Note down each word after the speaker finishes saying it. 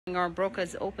Our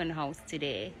broker's open house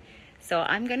today, so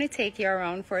I'm gonna take you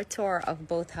around for a tour of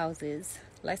both houses.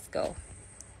 Let's go.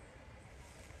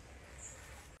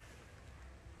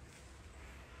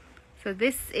 So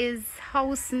this is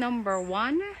house number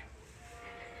 1,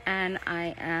 and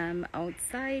I am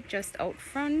outside, just out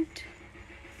front,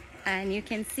 and you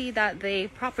can see that the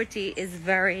property is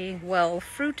very well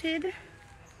fruited.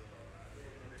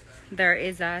 There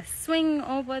is a swing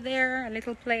over there, a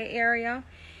little play area.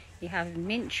 You have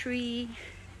mint tree,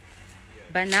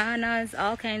 bananas,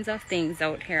 all kinds of things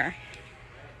out here.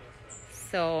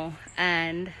 So,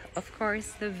 and of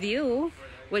course the view,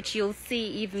 which you'll see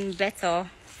even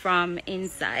better from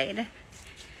inside.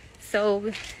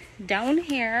 So down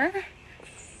here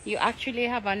you actually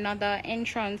have another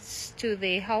entrance to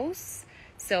the house,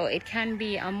 so it can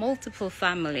be a multiple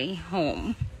family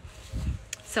home.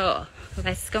 So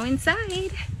let's go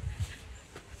inside.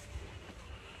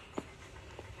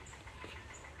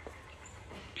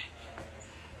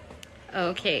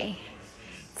 Okay,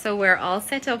 so we're all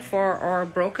set up for our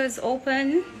brokers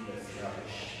open.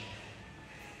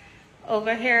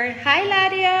 Over here, hi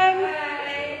Ladium.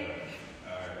 Hi.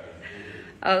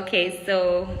 Okay,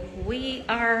 so we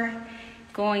are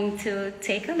going to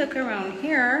take a look around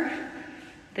here.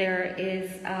 There is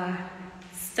a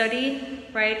study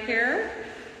right here.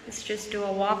 Let's just do a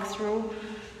walkthrough.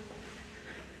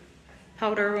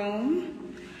 Powder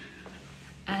room,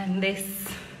 and this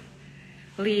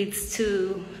leads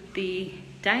to the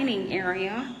dining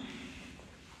area,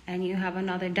 and you have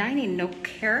another dining nook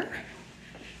here.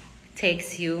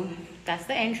 Takes you, that's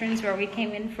the entrance where we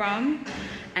came in from.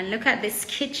 And look at this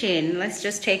kitchen. Let's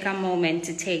just take a moment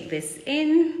to take this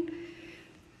in.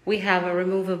 We have a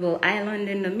removable island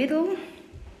in the middle,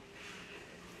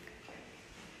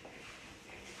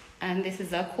 and this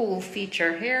is a cool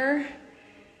feature here.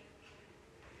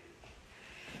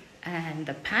 And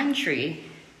the pantry,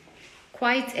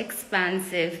 quite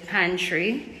expansive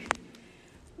pantry.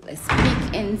 Let's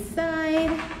peek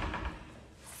inside.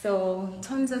 So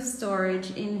tons of storage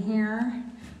in here.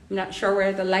 I'm not sure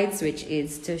where the light switch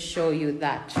is to show you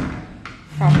that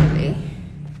properly.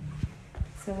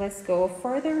 So let's go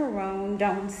further around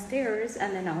downstairs,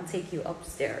 and then I'll take you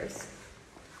upstairs.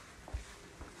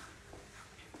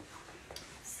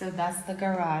 So that's the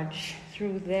garage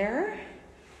through there.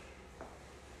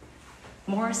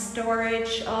 More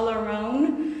storage all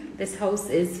around. This house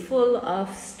is full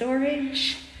of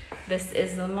storage. This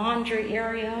is the laundry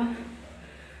area.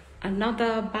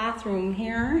 Another bathroom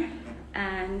here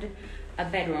and a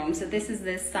bedroom. So this is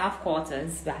the staff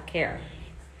quarters back here.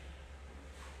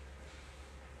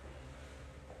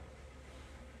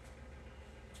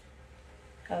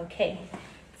 Okay,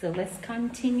 so let's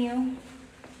continue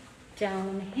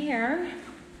down here.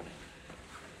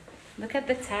 Look at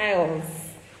the tiles.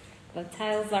 The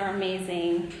tiles are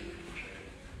amazing.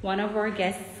 One of our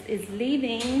guests is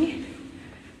leaving,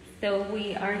 so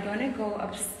we are gonna go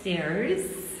upstairs.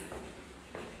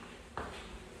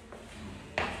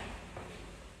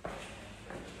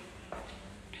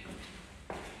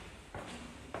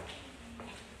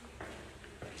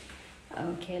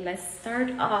 Okay, let's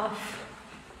start off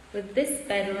with this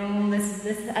bedroom.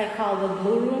 This I call the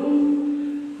blue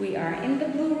room. We are in the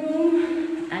blue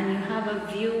room, and you have a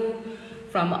view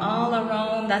from all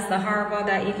around. That's the harbor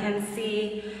that you can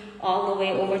see all the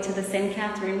way over to the St.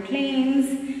 Catherine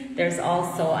Plains. There's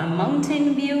also a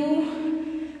mountain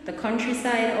view, the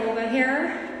countryside over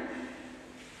here,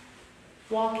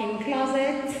 walk-in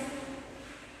closet,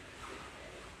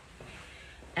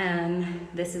 and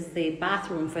this is the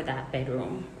bathroom for that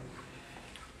bedroom.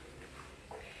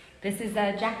 This is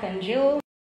a Jack and Jill.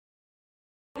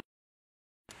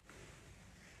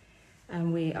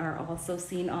 And we are also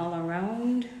seen all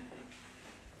around.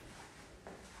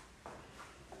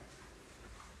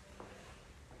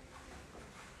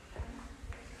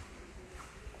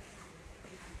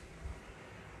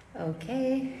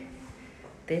 Okay,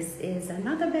 this is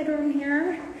another bedroom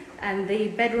here, and the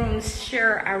bedrooms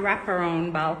share a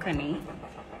wraparound balcony.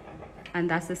 And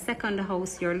that's the second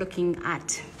house you're looking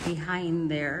at behind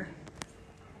there.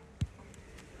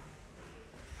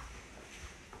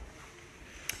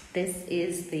 This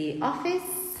is the office.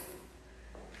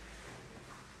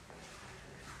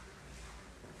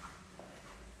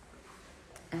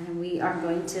 And we are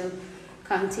going to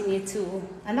continue to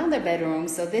another bedroom.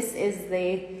 So this is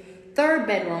the third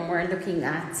bedroom we're looking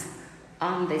at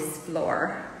on this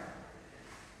floor.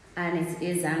 And it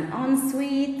is an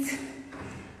ensuite,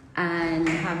 and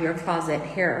you have your closet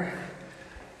here.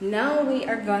 Now we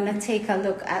are gonna take a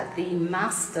look at the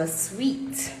master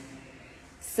suite.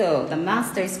 So the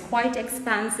master is quite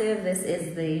expansive. This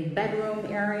is the bedroom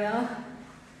area.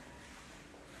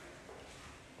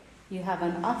 You have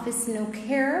an office nook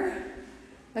here.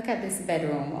 Look at this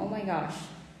bedroom. Oh my gosh.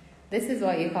 This is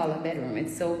what you call a bedroom.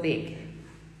 It's so big.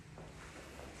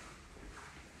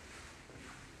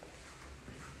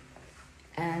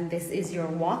 And this is your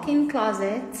walk-in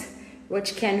closet,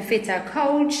 which can fit a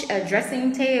couch, a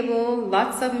dressing table,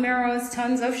 lots of mirrors,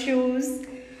 tons of shoes.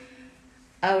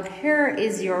 Out here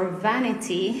is your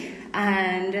vanity,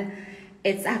 and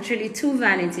it's actually two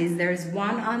vanities. There's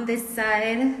one on this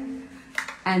side,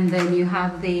 and then you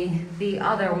have the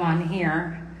other one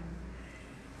here.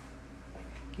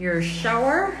 Your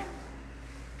shower,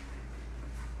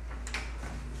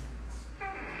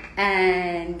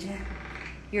 and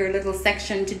your little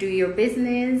section to do your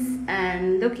business.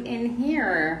 And look in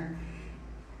here,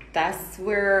 that's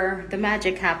where the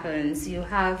magic happens. You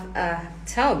have a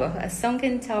tub, a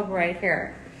sunken tub right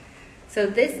here. So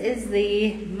this is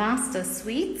the master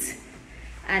suite,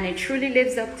 and it truly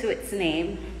lives up to its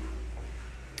name.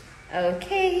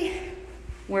 Okay,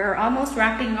 we're almost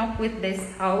wrapping up with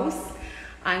this house.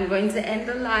 I'm going to end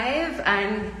the live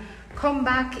and come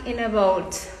back in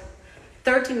about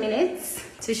 30 minutes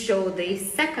to show the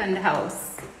second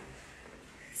house.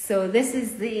 So this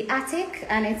is the attic,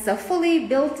 and it's a fully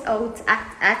built out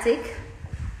attic.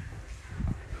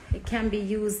 It can be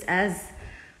used as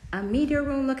a media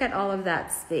room. Look at all of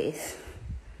that space.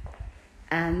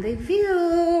 And the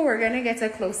view, we're gonna get a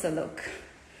closer look.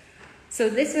 So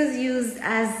this was used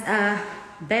as a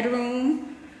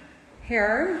bedroom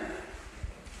here.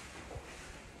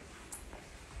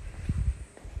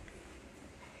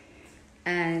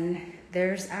 And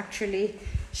there's actually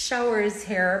showers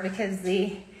here because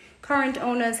the current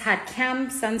owners had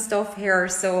camps and stuff here,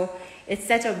 so it's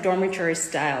set up dormitory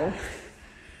style.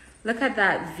 Look at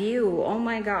that view. Oh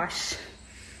my gosh,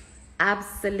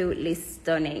 absolutely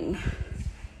stunning.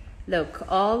 Look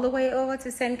all the way over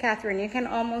to St. Catherine. You can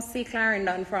almost see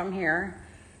Clarendon from here.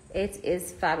 It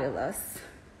is fabulous.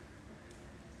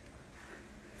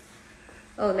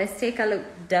 Oh, let's take a look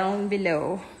down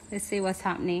below. Let's see what's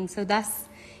happening. So that's,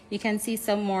 you can see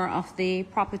some more of the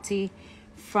property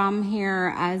from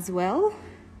here as well.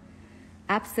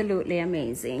 Absolutely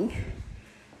amazing.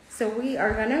 So we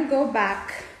are gonna go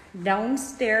back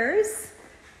downstairs,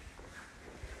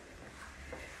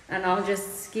 and I'll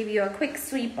just give you a quick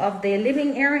sweep of the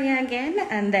living area again,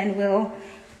 and then we'll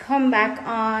come back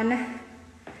on,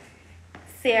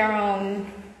 say around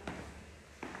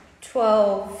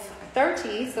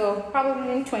 12:30, so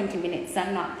probably in 20 minutes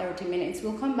and not 30 minutes.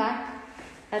 We'll come back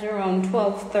at around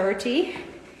 12:30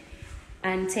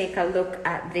 and take a look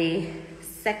at the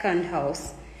second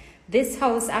house. This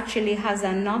house actually has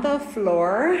another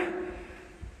floor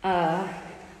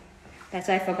that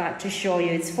I forgot to show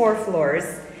you. It's 4 floors,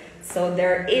 so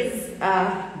there is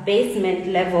a basement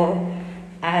level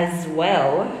as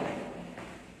well.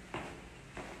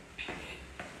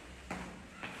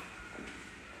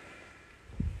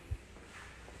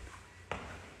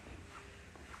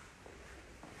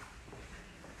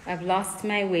 I've lost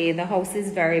my way. The house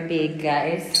is very big,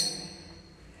 guys.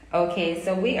 Okay,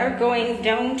 so we are going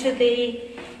down to the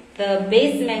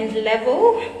basement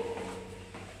level.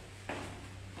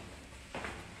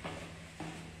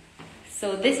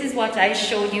 So this is what I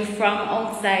showed you from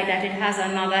outside, that it has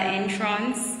another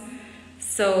entrance.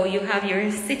 So you have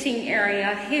your sitting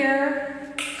area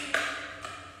here.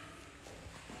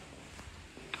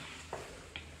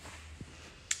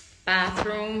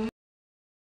 Bathroom.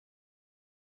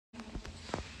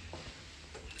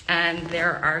 And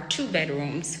there are 2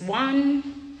 bedrooms. 1,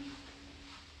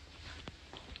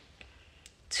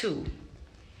 2.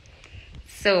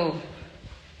 So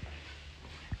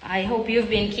I hope you've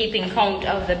been keeping count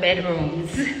of the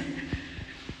bedrooms.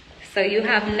 So you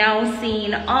have now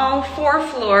seen all 4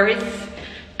 floors,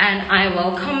 and I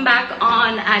will come back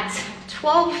on at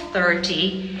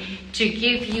 12:30 to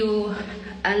give you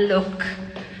a look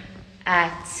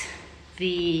at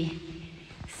the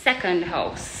second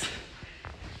house.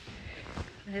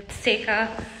 Let's take a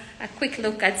quick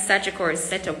look at Sagicor's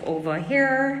setup over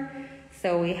here.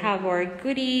 So we have our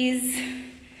goodies,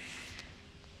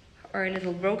 our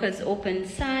little broker's open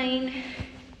sign,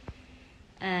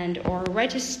 and our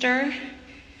register.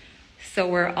 So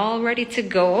we're all ready to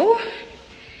go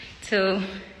to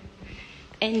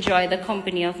enjoy the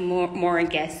company of more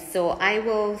guests. So I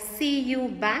will see you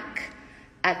back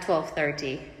at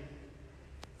 12:30.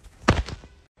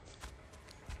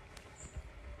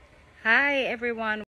 Hi everyone.